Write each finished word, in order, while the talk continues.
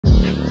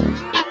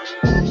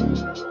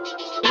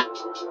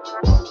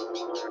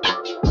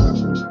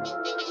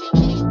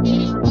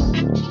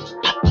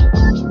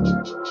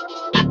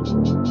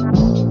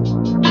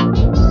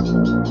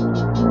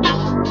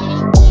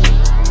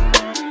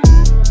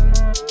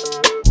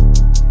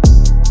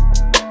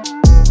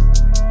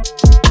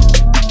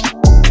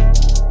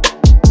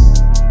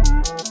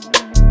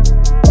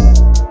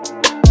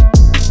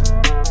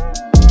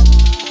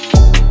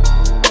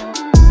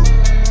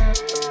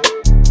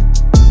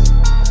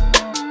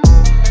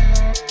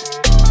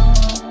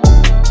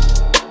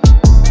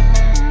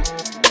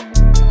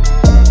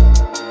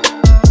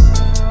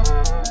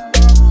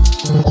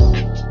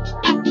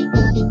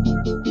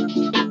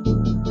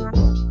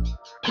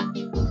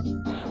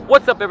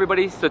up,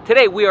 everybody? So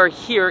today we are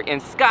here in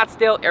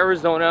Scottsdale,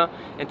 Arizona,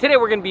 and today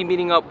we're going to be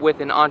meeting up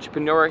with an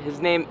entrepreneur. His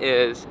name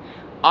is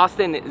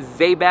Austin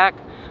Zaback.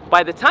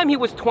 By the time he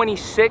was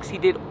 26, he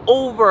did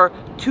over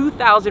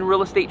 2,000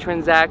 real estate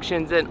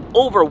transactions and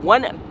over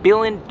 $1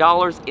 billion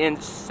in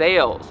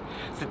sales.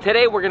 So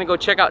today we're gonna go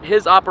check out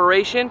his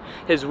operation,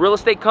 his real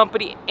estate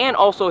company, and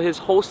also his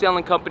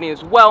wholesaling company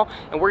as well.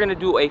 And we're gonna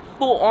do a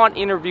full-on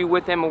interview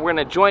with him, and we're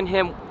gonna join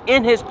him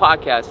in his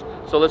podcast.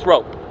 So let's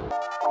roll.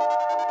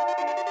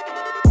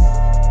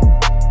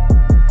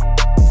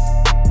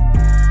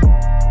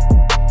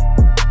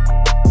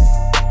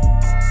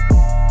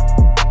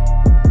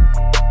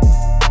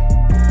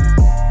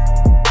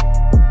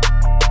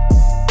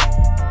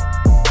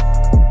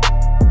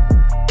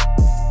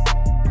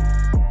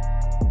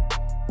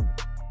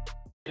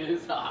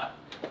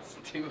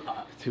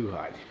 Too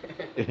hot.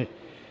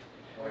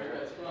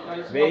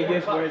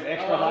 Vegas, where it's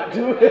extra hot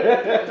too.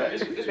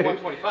 This is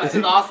 125. This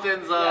is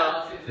Austin's.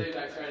 Austin's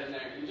Zaback's right in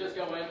there. You just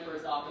go in,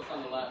 first office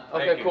on the left.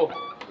 Okay, cool.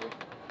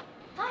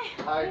 Hi.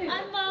 Hi.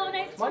 I'm Mo.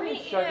 Nice to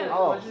meet you.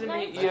 Oh, Nice to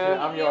meet you.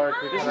 I'm York.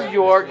 This is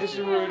York. This is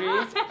Rudy.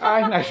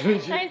 Hi, nice to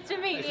meet you. Nice to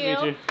meet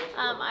you.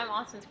 I'm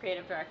Austin's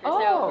creative director, Oh.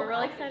 so we're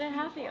really excited to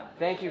have you.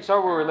 Thank you. Sorry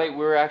we were late.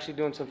 We were actually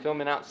doing some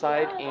filming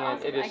outside, That's and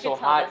awesome. it I is could so tell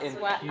hot the and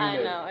sweat. humid.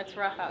 I know, it's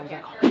rough out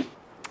here.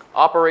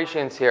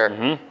 Operations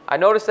here. I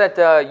noticed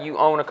that you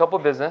own a couple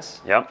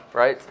business. Yep.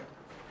 Right?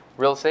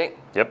 Real estate.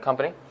 Yep.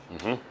 Company.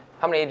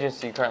 How many agents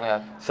do you currently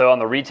have? So on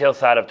the retail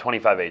side of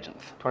 25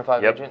 agents.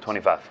 25 Yep, agents?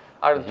 25.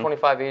 Out of the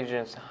 25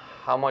 agents,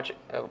 how much,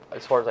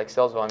 as far as like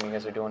sales volume, you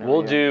guys are doing every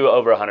We'll year? do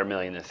over 100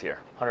 million this year.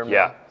 100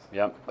 million?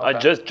 Yeah. Yep.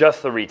 Okay.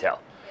 Just the retail.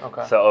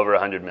 Okay. So over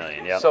 100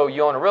 million. Yep. So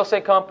you own a real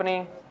estate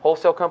company,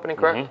 wholesale company,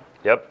 correct?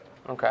 Yep.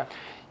 Okay.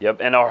 Yep,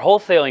 and our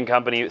wholesaling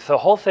company, so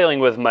wholesaling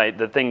was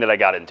the thing that I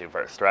got into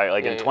first, right?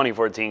 Like Yeah, in yeah.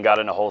 2014, got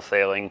into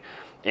wholesaling,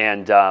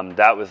 and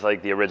that was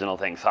like the original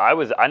thing. So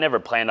I never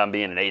planned on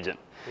being an agent.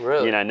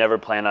 Really? You know, I never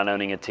planned on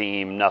owning a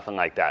team, nothing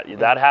like that.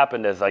 That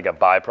happened as like a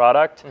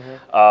byproduct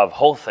of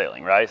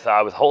wholesaling, right? So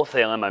I was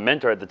wholesaling. My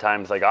mentor at the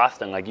time was like,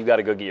 Austin, like you got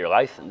to go get your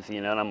license,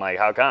 you know? And I'm like,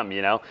 how come,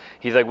 you know?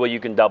 He's like, well, you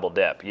can double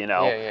dip, you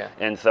know? Yeah, yeah.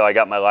 And so I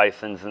got my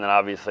license, and then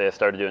obviously I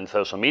started doing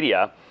social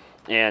media.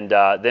 And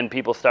then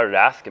people started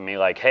asking me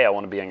like, hey, I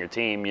want to be on your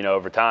team, you know,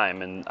 over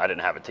time, and I didn't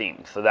have a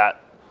team. So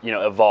that, you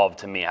know, evolved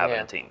to me having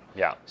a team.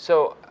 Yeah.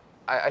 So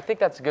I think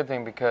that's a good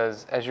thing,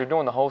 because as you're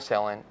doing the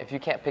wholesaling, if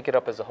you can't pick it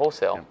up as a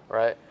wholesale,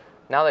 right?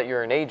 Now that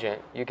you're an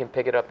agent, you can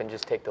pick it up and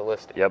just take the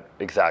listing. Yep,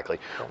 exactly.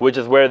 Which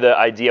is where the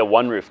idea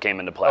One Roof came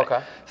into play.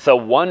 Okay. So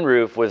One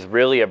Roof was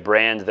really a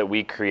brand that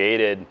we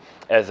created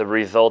as a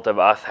result of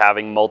us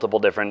having multiple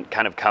different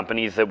kind of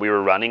companies that we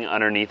were running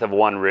underneath of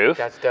one roof.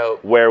 That's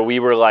dope. Where we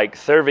were like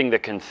serving the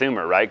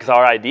consumer, right? Because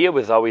our idea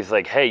was always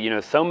like, hey, you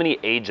know, so many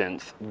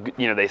agents,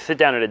 you know, they sit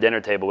down at a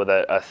dinner table with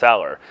a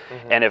seller,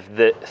 and if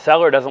the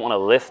seller doesn't want to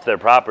list their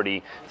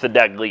property, it's a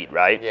dead lead,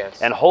 right? Yes.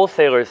 And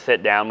wholesalers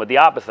sit down with the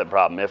opposite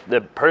problem. If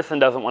the person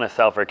doesn't want to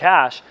sell for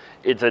cash,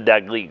 it's a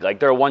dead lead. Like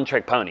they're a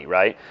one-trick pony,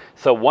 right?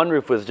 So One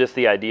Roof was just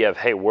the idea of,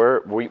 hey,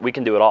 we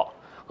can do it all.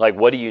 Like,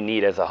 what do you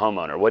need as a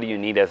homeowner? What do you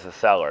need as a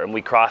seller? And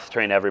we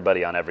cross-train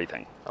everybody on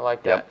everything. I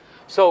like that. Yep.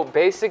 So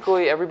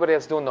basically, everybody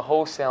that's doing the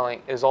wholesaling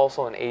is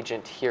also an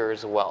agent here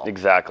as well.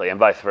 Exactly, and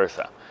vice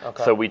versa.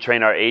 Okay. So we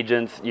train our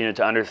agents, you know,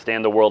 to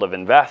understand the world of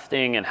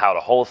investing and how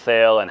to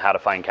wholesale and how to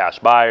find cash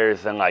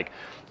buyers, and like,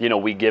 you know,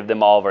 we give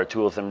them all of our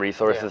tools and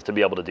resources to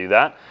be able to do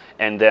that.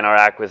 And then our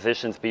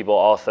acquisitions people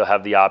also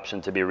have the option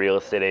to be real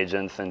estate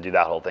agents and do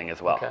that whole thing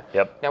as well. Okay.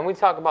 Yep. Now, when we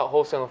talk about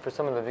wholesaling, for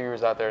some of the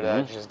viewers out there that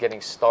are just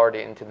getting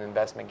started into the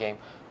investment game,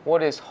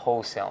 what is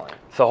wholesaling?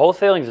 So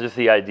wholesaling is just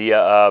the idea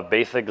of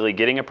basically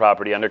getting a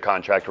property under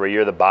contract where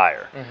you're the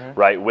buyer,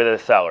 right, with a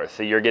seller.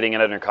 So you're getting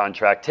it under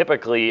contract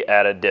typically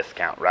at a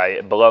discount,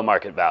 right, below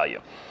market value.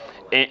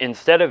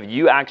 Instead of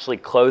you actually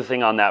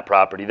closing on that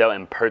property, though,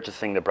 and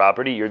purchasing the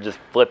property, you're just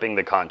flipping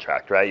the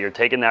contract, right? You're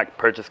taking that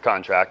purchase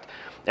contract,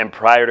 and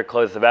prior to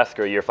close of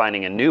escrow, you're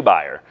finding a new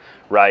buyer,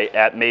 right,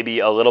 at maybe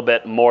a little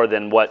bit more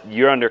than what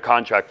you're under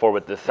contract for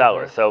with the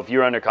seller. So if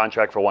you're under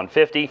contract for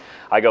 $150,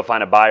 I go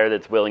find a buyer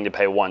that's willing to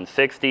pay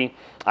 $160.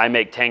 I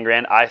make 10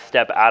 grand. I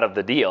step out of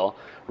the deal,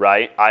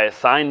 right? I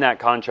assign that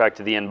contract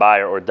to the end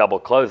buyer or double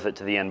close it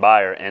to the end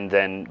buyer, and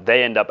then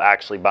they end up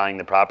actually buying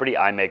the property.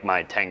 I make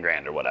my 10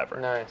 grand or whatever.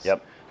 Nice.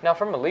 Yep. Now,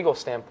 from a legal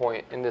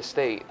standpoint in this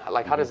state,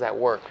 like how does that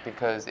work?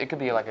 Because it could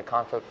be like a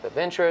conflict of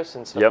interest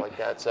and stuff like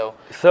that. So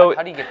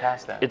how do you get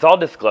past that? It's all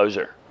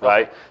disclosure,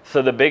 right?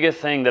 So the biggest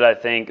thing that I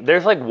think,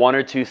 there's like 1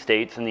 or 2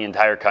 states in the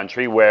entire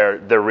country where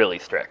they're really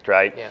strict,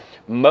 right? Yeah.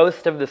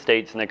 Most of the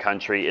states in the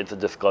country, it's a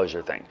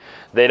disclosure thing.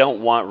 They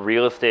don't want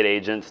real estate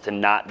agents to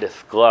not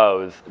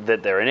disclose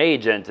that they're an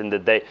agent, and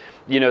that they,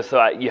 you know,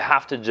 so you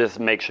have to just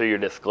make sure you're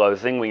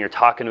disclosing when you're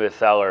talking to a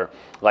seller.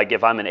 Like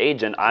if I'm an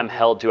agent, I'm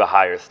held to a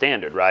higher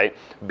standard, right?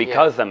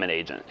 Because I'm an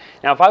agent.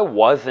 Now, if I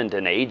wasn't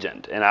an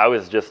agent and I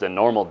was just a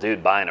normal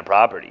dude buying a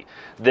property,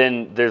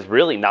 then there's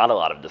really not a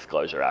lot of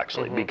disclosure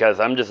actually, because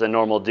I'm just a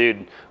normal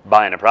dude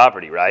buying a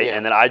property, right? Yeah.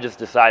 And then I just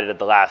decided at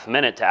the last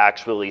minute to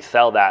actually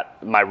sell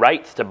my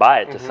rights to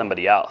buy it to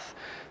somebody else.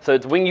 So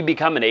it's when you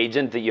become an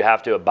agent that you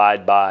have to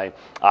abide by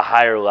a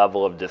higher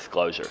level of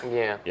disclosure.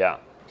 Yeah. Yeah.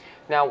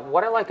 Now,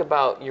 what I like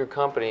about your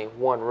company,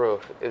 One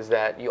Roof, is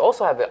that you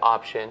also have the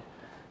option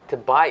to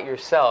buy it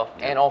yourself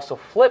and also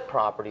flip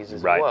properties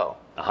as Right. well.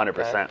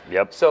 100%.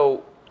 Yep.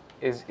 So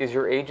is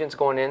your agents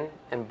going in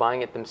and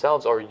buying it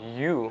themselves, or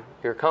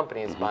your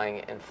company is buying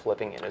it and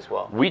flipping it as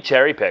well? We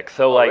cherry pick.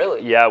 So like,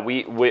 really? yeah,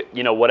 we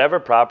you know, whatever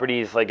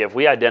properties, like if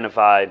we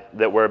identify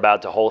that we're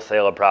about to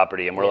wholesale a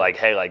property and we're like,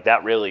 hey, like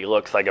that really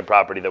looks like a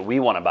property that we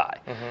want to buy,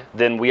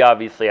 then we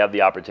obviously have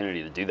the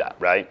opportunity to do that,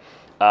 right?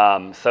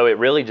 So it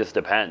really just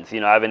depends.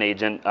 You know, I have an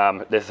agent,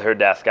 this is her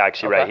desk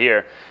actually right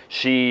here.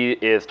 She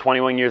is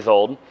 21 years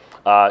old.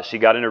 She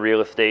got into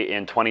real estate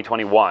in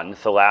 2021,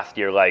 so last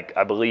year, like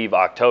I believe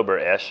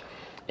October-ish.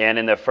 And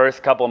in the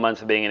first couple of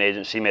months of being an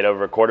agent, she made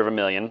over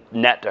 $250,000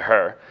 net to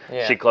her.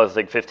 Yeah. She closed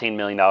like $15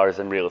 million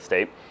in real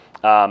estate.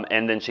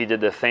 And then she did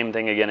the same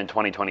thing again in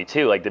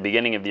 2022. Like the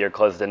beginning of the year,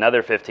 closed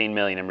another $15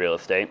 million in real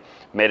estate,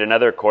 made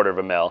another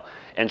 $250,000,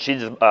 and she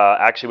just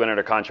actually went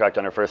under contract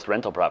on her first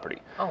rental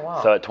property. Oh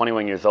wow! So at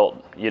 21 years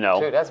old, you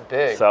know. Dude, that's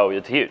big. So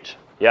it's huge.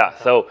 Yeah.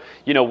 So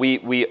you know,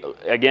 we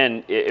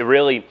again, it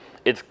really.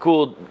 It's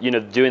cool, you know,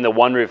 doing the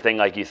One Roof thing,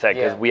 like you said,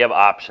 because we have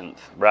options,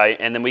 right?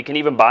 And then we can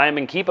even buy them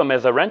and keep them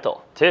as a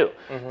rental, too.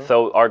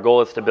 So our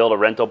goal is to build a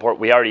rental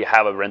we already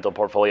have a rental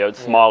portfolio. It's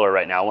smaller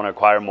right now. I want to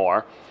acquire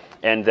more.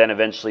 And then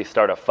eventually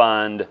start a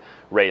fund,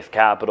 raise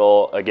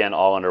capital, again,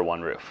 all under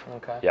one roof.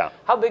 Okay. Yeah.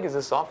 How big is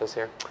this office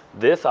here?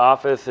 This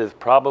office is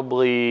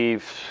probably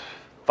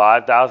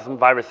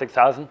 5,000 or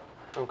 6,000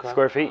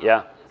 square feet,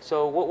 yeah.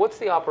 So what's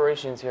the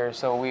operations here?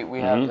 So we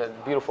have the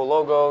beautiful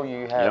logo.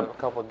 You have a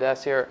couple of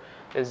desks here.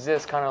 Is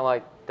this kind of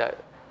like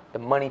the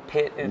money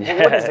pit?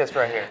 What is this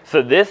right here?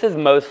 So this is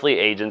mostly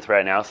agents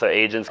right now. So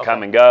agents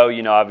come and go.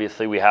 You know,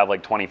 obviously we have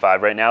like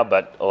 25 right now,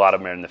 but a lot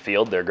of them are in the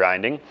field. They're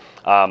grinding.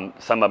 Some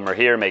of them are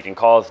here making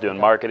calls, doing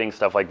marketing,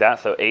 stuff like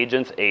that. So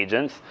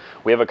agents.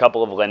 We have a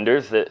couple of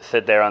lenders that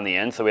sit there on the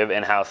end. So we have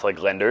in-house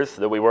like lenders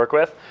that we work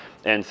with.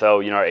 And so,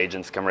 you know, our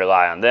agents can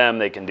rely on them.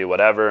 They can do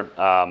whatever.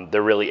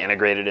 They're really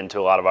integrated into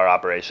a lot of our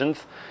operations.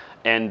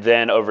 And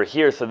then over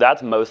here, so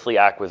that's mostly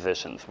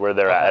acquisitions, where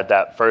they're at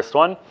that first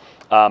one.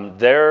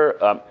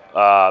 They're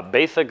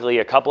basically,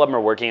 a couple of them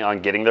are working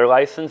on getting their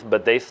license,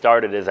 but they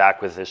started as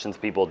acquisitions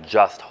people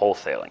just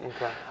wholesaling.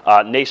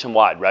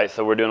 Nationwide, right?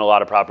 So we're doing a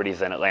lot of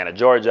properties in Atlanta,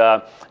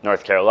 Georgia,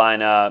 North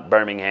Carolina,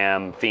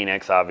 Birmingham,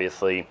 Phoenix,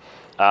 obviously.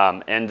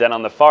 And then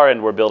on the far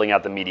end, we're building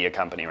out the media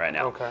company right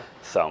now.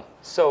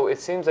 So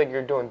it seems like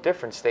you're doing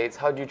different states.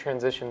 How did you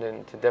transition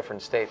into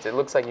different states? It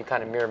looks like you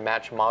kind of mirror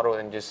match model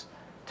and just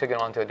took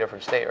it on to a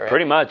different state, right?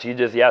 Pretty much. You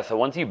just, so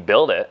once you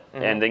build it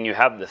and then you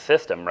have the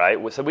system, right?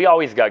 So we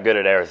always got good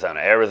at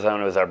Arizona.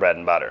 Arizona was our bread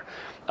and butter.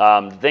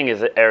 The thing is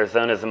that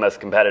Arizona is the most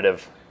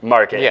competitive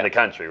market in the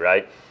country,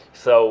 right?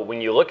 So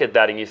when you look at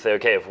that and you say,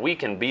 okay, if we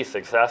can be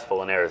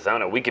successful in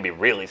Arizona, we could be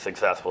really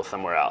successful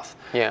somewhere else.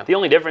 The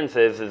only difference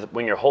is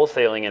when you're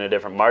wholesaling in a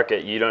different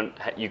market,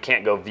 you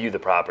can't go view the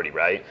property,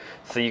 right?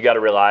 So you got to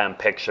rely on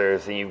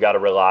pictures, and you've got to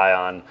rely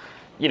on,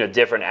 you know,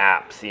 different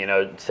apps, you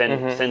know,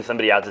 send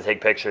somebody out to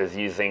take pictures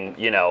using,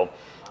 you know,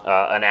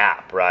 an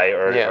app, right?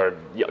 Or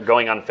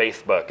going on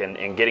Facebook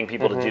and getting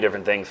people to do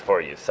different things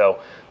for you. So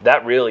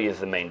that really is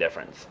the main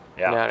difference.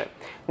 Got it.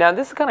 Now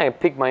this kind of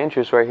piqued my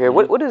interest right here.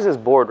 What is this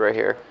board right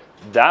here?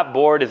 That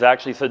board is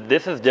actually, so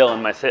this is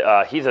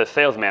Dylan, he's a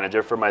sales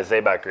manager for my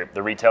Zaback group,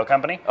 the retail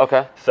company.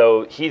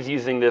 So he's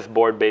using this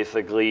board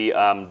basically.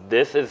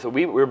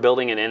 We're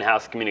building an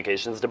in-house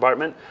communications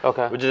department,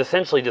 which is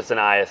essentially just an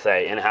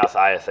ISA, in-house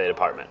ISA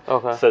department.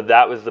 So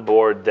that was the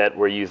board that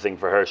we're using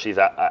for her. She's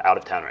out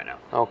of town right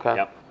now.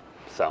 Yep.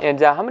 So. And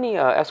how many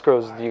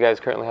escrows do you guys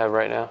currently have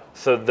right now?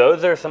 So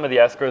those are some of the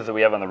escrows that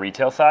we have on the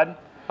retail side.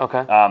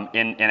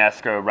 In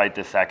escrow right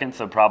this second.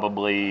 So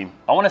probably,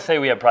 I want to say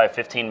we have probably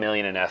 15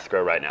 million in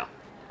escrow right now.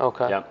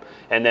 Yep.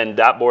 And then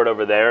that board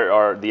over there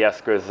are the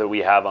escrows that we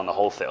have on the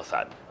wholesale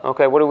side.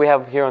 What do we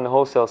have here on the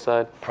wholesale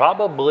side?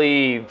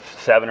 Probably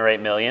 7 or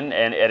 8 million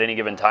and at any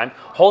given time.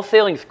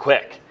 Wholesaling's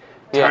quick.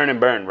 Turn and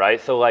burn, right?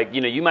 So like,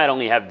 you know, you might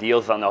only have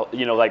deals on the,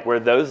 you know, like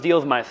where those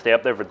deals might stay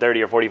up there for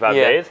 30 or 45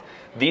 days.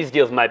 These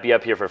deals might be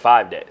up here for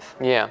 5 days.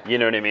 You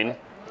know what I mean?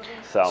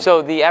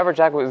 So the average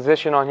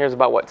acquisition on here is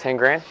about what, 10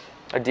 grand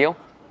a deal?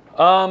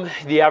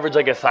 The average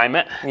like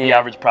assignment, the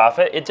average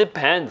profit, it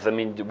depends. I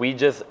mean,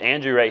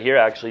 Andrew right here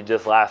actually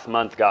just last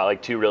month got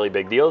like 2 really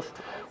big deals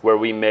where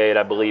we made,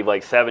 I believe,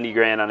 like 70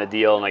 grand on a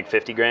deal and like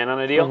 50 grand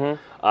on a deal.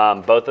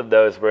 Both of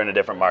those were in a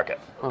different market.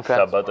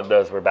 So both of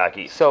those were back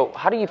east. So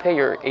how do you pay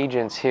your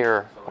agents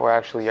here, or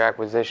actually your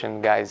acquisition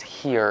guys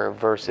here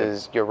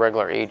versus your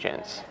regular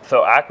agents?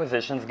 So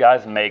acquisitions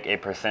guys make a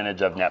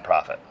percentage of net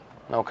profit.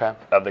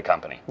 Of the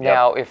company.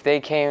 Now, if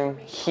they came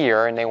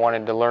here and they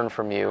wanted to learn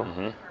from you,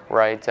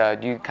 right,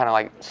 do you kind of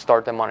like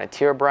start them on a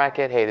tier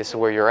bracket? Hey, this is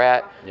where you're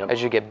at.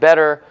 As you get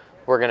better,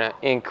 we're gonna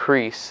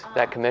increase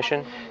that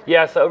commission?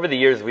 Yeah, so over the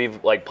years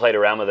we've like played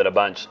around with it a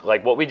bunch.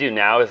 Like what we do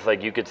now is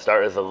like you could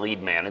start as a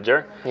lead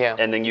manager, Yeah.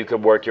 and then you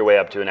could work your way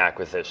up to an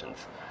acquisitions.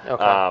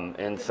 Okay.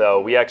 And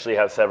so we actually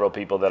have several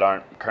people that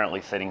aren't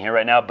currently sitting here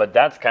right now, but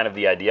that's kind of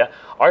the idea.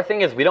 Our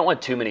thing is we don't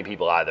want too many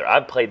people either.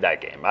 I've played that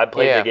game. I've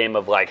played the game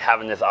of like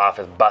having this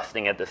office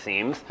busting at the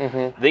seams.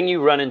 Then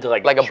you run into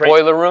like a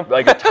boiler room?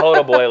 like a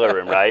total boiler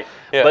room, right?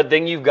 Yeah. But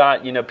then you've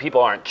got, you know,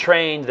 people aren't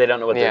trained. They don't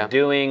know what they're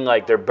doing.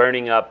 Like they're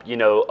burning up, you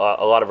know,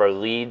 a lot of our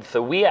leads.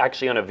 So we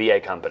actually own a VA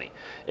company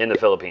in the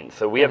Philippines.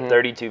 So we have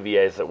 32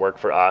 VAs that work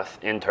for us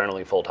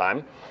internally full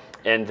time.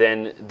 And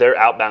then they're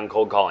outbound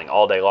cold calling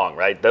all day long,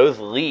 right? Those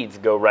leads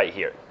go right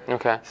here.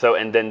 Okay. So,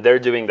 and then they're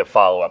doing the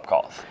follow-up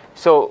calls.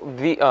 So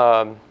the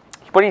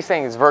what he's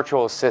saying is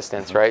virtual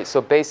assistants, right? So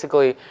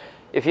basically,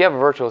 if you have a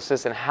virtual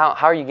assistant, how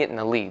are you getting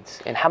the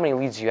leads, and how many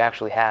leads do you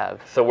actually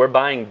have? So we're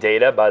buying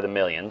data by the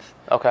millions.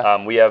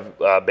 Okay. We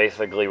have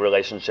basically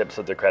relationships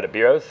with the credit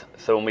bureaus.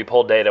 So when we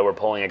pull data, we're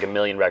pulling like 1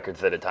 million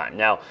records at a time.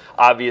 Now,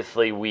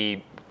 obviously,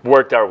 we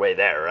worked our way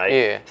there, right?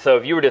 Yeah. So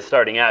if you were just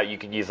starting out, you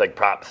could use like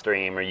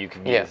PropStream, or you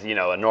could use, you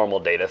know, a normal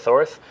data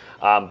source.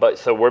 But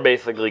so we're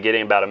basically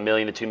getting about 1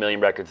 million to 2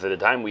 million records at a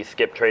time. We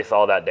skip trace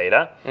all that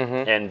data,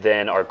 and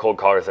then our cold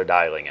callers are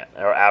dialing it.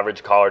 Our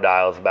average caller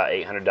dial is about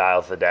 800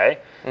 dials a day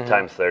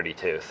times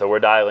 32. So we're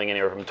dialing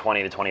anywhere from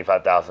 20 to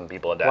 25,000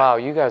 people a day. Wow,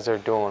 you guys are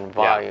doing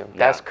volume.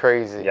 That's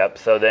crazy. Yep.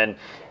 So then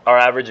our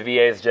average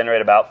VAs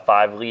generate about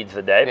 5 leads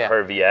a day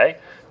per VA.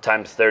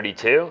 Times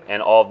 32,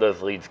 and all of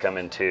those leads come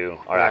into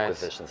our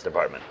acquisitions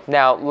department.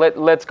 Now,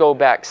 let's go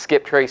back.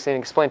 Skip tracing.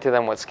 Explain to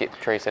them what skip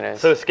tracing is.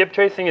 So skip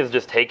tracing is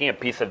just taking a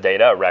piece of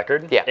data, a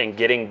record, and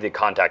getting the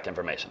contact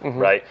information,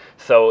 right?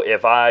 So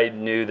if I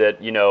knew that,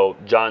 you know,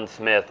 John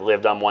Smith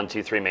lived on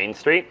 123 Main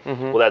Street,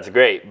 well, that's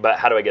great, but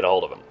how do I get a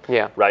hold of him?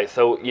 Yeah. Right?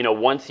 So, you know,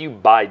 once you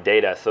buy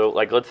data, so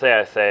like let's say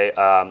I say,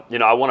 you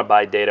know, I want to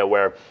buy data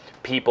where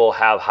people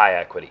have high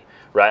equity.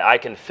 Right, I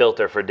can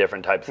filter for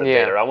different types of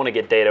data. I want to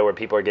get data where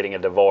people are getting a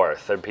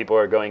divorce, or people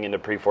are going into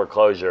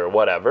pre-foreclosure, or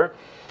whatever.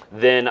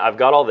 Then I've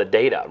got all the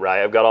data,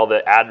 right? I've got all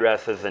the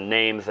addresses and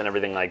names and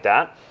everything like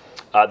that.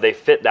 They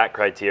fit that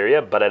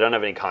criteria, but I don't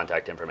have any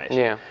contact information.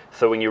 Yeah.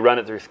 So when you run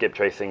it through skip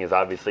tracing, is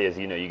obviously, as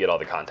you know, you get all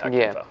the contact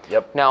info.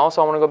 Yep. Now,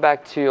 also, I want to go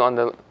back to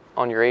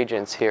on your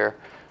agents here.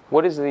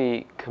 What is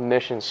the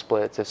commission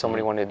splits if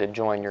somebody wanted to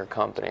join your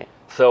company?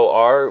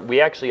 So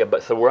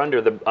we're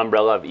under the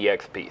umbrella of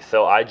EXP.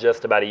 So I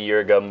just about a year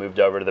ago moved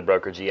over to the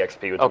brokerage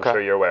EXP, which I'm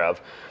sure you're aware of.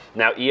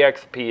 Now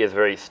EXP is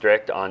very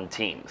strict on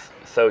teams.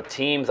 So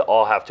teams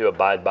all have to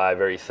abide by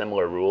very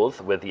similar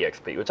rules with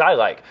EXP, which I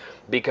like,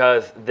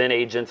 because then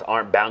agents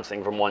aren't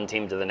bouncing from one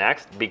team to the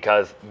next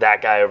because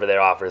that guy over there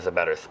offers a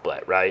better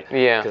split, right?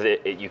 Yeah. Because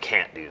you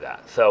can't do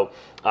that. So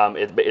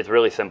it's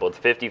really simple. It's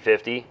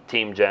 50-50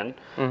 team gen,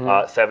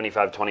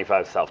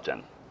 75-25 self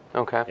gen.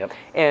 Okay. Yep.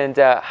 And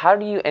how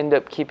do you end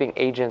up keeping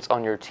agents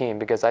on your team?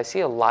 Because I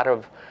see a lot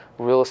of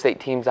real estate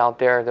teams out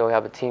there. They'll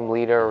have a team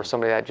leader or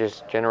somebody that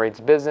just generates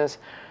business,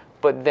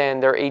 but then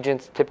their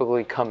agents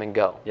typically come and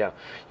go. Yeah,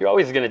 you're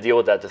always going to deal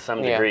with that to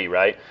some degree,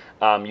 right?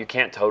 You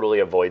can't totally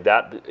avoid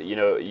that. You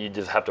know, you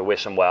just have to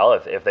wish them well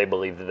if they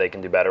believe that they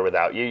can do better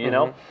without you, you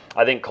know?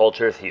 I think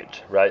culture is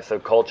huge, right? So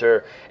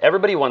culture,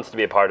 everybody wants to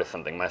be a part of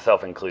something,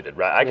 myself included,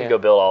 right? I could go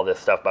build all this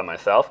stuff by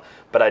myself,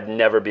 but I'd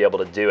never be able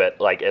to do it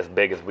like as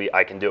big as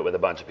I can do it with a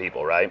bunch of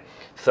people, right?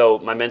 So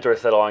my mentor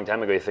said a long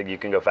time ago, he said, you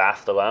can go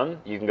fast alone,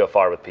 you can go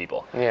far with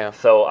people. Yeah.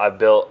 So I've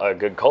built a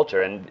good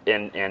culture, and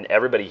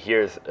everybody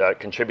here has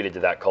contributed to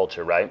that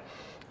culture, right?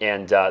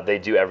 And they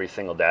do every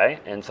single day.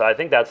 And so I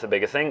think that's the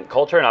biggest thing,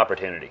 culture and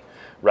opportunity,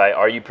 right?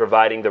 Are you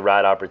providing the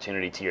right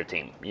opportunity to your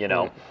team? You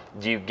know,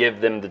 do you give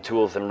them the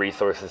tools and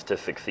resources to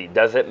succeed?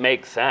 Does it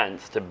make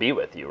sense to be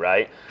with you,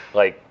 right?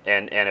 Like,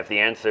 and if the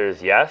answer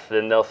is yes,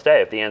 then they'll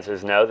stay. If the answer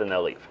is no, then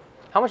they'll leave.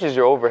 How much is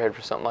your overhead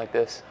for something like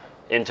this?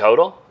 In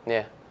total?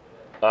 Yeah.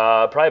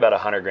 Probably about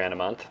 $100 grand a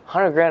month.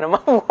 100 grand a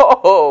month?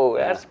 Whoa,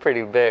 that's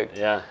pretty big.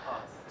 Yeah.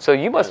 So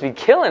you must be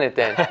killing it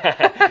then.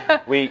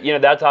 You know,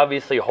 that's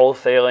obviously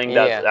wholesaling.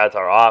 That's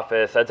our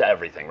office. That's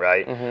everything,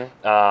 right?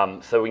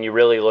 So when you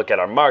really look at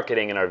our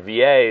marketing and our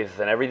VAs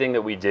and everything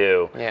that we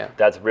do,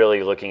 that's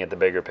really looking at the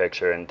bigger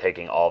picture and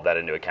taking all of that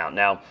into account.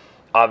 Now,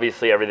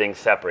 obviously everything's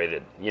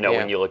separated. You know,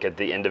 when you look at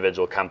the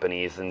individual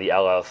companies and the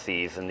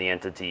LLCs and the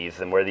entities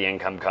and where the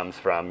income comes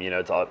from, you know,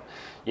 it's all,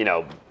 you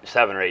know,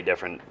 7 or 8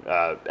 different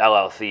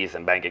LLCs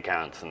and bank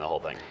accounts and the whole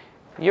thing.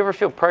 You ever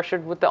feel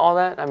pressured with all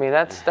that? I mean,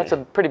 that's a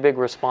pretty big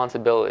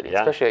responsibility,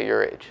 especially at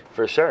your age.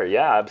 For sure,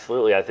 yeah,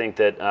 absolutely. I think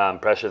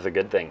that pressure is a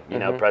good thing. You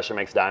know, pressure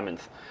makes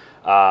diamonds.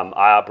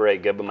 I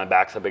operate good when my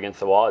back's up against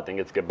the wall. I think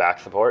it's good back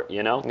support,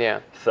 you know?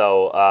 Yeah.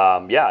 So,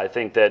 yeah, I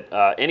think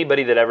that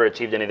anybody that ever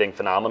achieved anything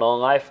phenomenal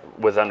in life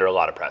was under a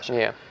lot of pressure.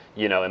 Yeah.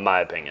 You know, in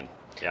my opinion.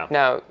 Yeah.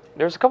 Now,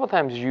 there's a couple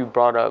times you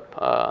brought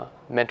up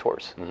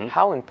mentors.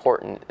 How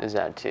important is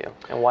that to you?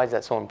 And why is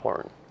that so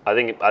important? I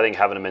think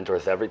having a mentor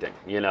is everything,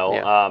 you know.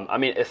 I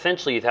mean,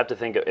 essentially, you'd have to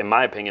think, in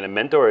my opinion, a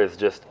mentor is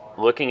just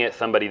looking at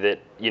somebody that,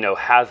 you know,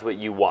 has what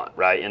you want,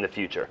 right, in the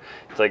future.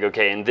 It's like,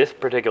 okay, in this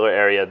particular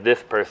area,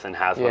 this person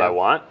has what I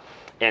want,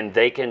 and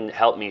they can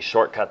help me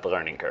shortcut the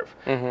learning curve.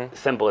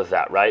 Simple as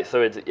that, right?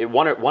 So it's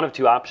one of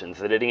two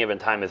options. At any given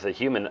time as a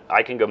human,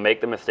 I can go make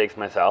the mistakes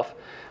myself,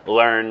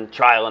 learn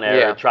trial and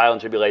error, trial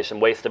and tribulation,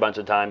 waste a bunch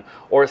of time,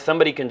 or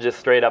somebody can just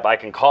straight up, I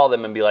can call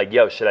them and be like,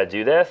 yo, should I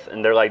do this?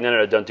 And they're like,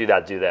 no, don't do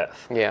that, do this.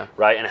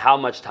 Right? And how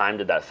much time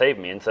did that save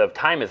me? And so if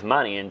time is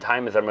money and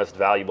time is our most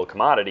valuable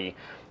commodity,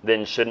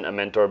 then shouldn't a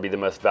mentor be the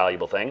most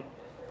valuable thing?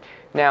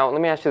 Now,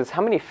 let me ask you this.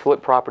 How many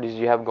flip properties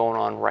do you have going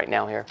on right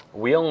now here?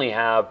 We only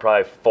have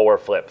probably 4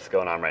 flips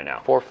going on right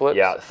now. 4 flips?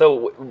 Yeah.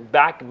 So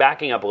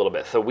backing up a little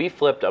bit. So we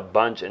flipped a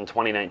bunch in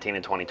 2019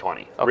 and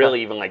 2020.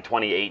 Really even like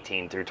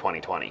 2018 through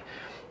 2020.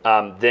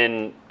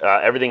 Then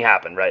everything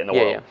happened, right, in the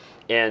world.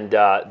 And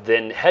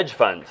then hedge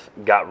funds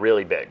got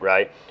really big,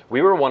 right?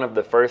 We were one of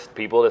the first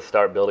people to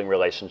start building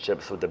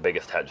relationships with the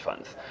biggest hedge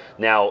funds.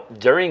 Now,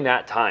 during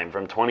that time,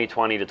 from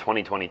 2020 to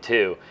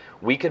 2022,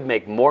 we could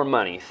make more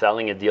money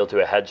selling a deal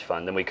to a hedge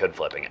fund than we could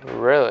flipping it.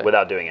 Really?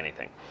 Without doing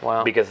anything.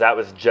 Wow. Because that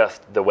was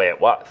just the way it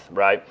was,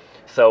 right?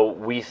 So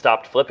we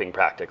stopped flipping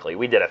practically.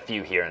 We did a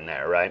few here and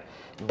there, right?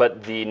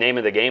 But the name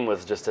of the game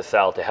was just to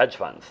sell to hedge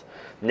funds.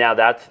 Now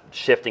that's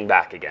shifting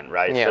back again,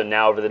 right? So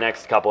now over the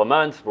next couple of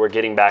months, we're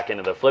getting back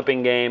into the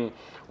flipping game.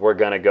 We're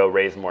going to go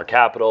raise more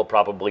capital,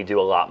 probably do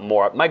a lot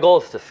more. My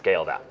goal is to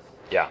scale that.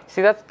 Yeah.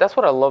 See, that's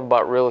what I love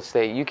about real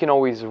estate. You can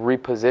always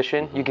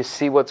reposition. You can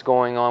see what's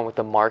going on with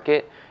the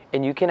market,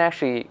 and you can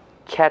actually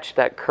catch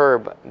that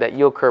curb, that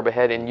yield curve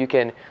ahead, and you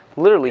can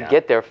literally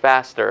get there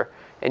faster.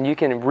 And you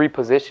can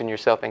reposition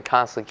yourself and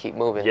constantly keep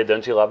moving. Yeah,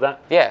 don't you love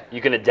that? Yeah.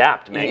 You can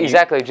adapt, man.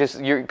 Exactly.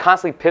 You're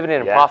constantly pivoting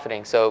and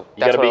profiting. So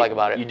that's what I like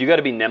about it. You do got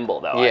to be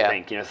nimble, though. I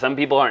think, you know, some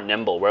people aren't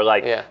nimble. Where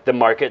like the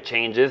market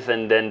changes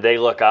and then they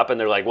look up and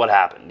they're like, "What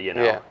happened?" You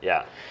know?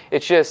 Yeah.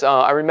 It's just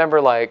I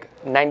remember like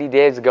 90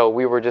 days ago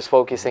we were just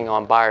focusing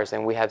on buyers,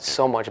 and we had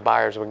so much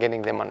buyers. We're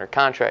getting them under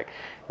contract.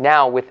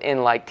 Now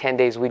within like 10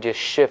 days we just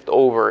shift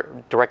over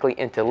directly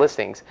into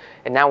listings,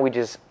 and now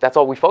that's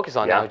all we focus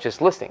on now, is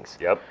just listings.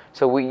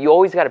 So you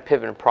always got to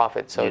pivot and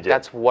profit. So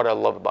that's what I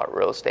love about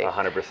real estate.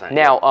 100%.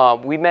 Now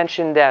we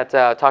mentioned that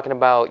talking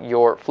about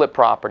your flip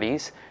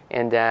properties,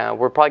 and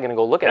we're probably going to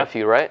go look at a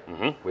few, right?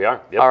 We are.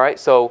 All right.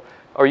 So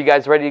are you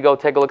guys ready to go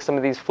take a look at some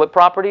of these flip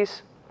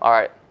properties? All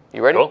right.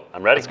 You ready? Cool.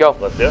 I'm ready. Let's go.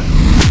 Let's do it.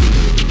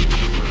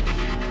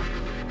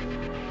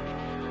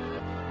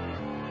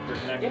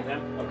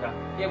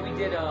 Yeah, we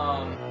did a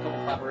couple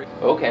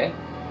collaborations. Okay.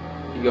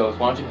 He goes,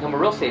 why don't you become a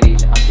real estate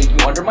agent? I'll take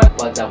you under my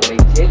blood. That what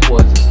I did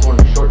was during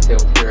the short sale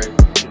period.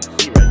 You can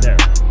see right there.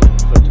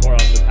 So tore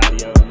off the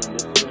patio and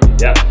then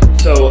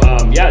this. So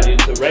yeah,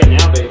 dude. So right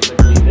now,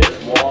 basically, this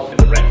wall is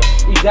a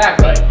rental.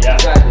 Exactly. Right. Yeah.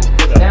 Exactly.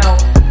 Because now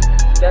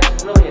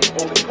that's really an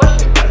open question.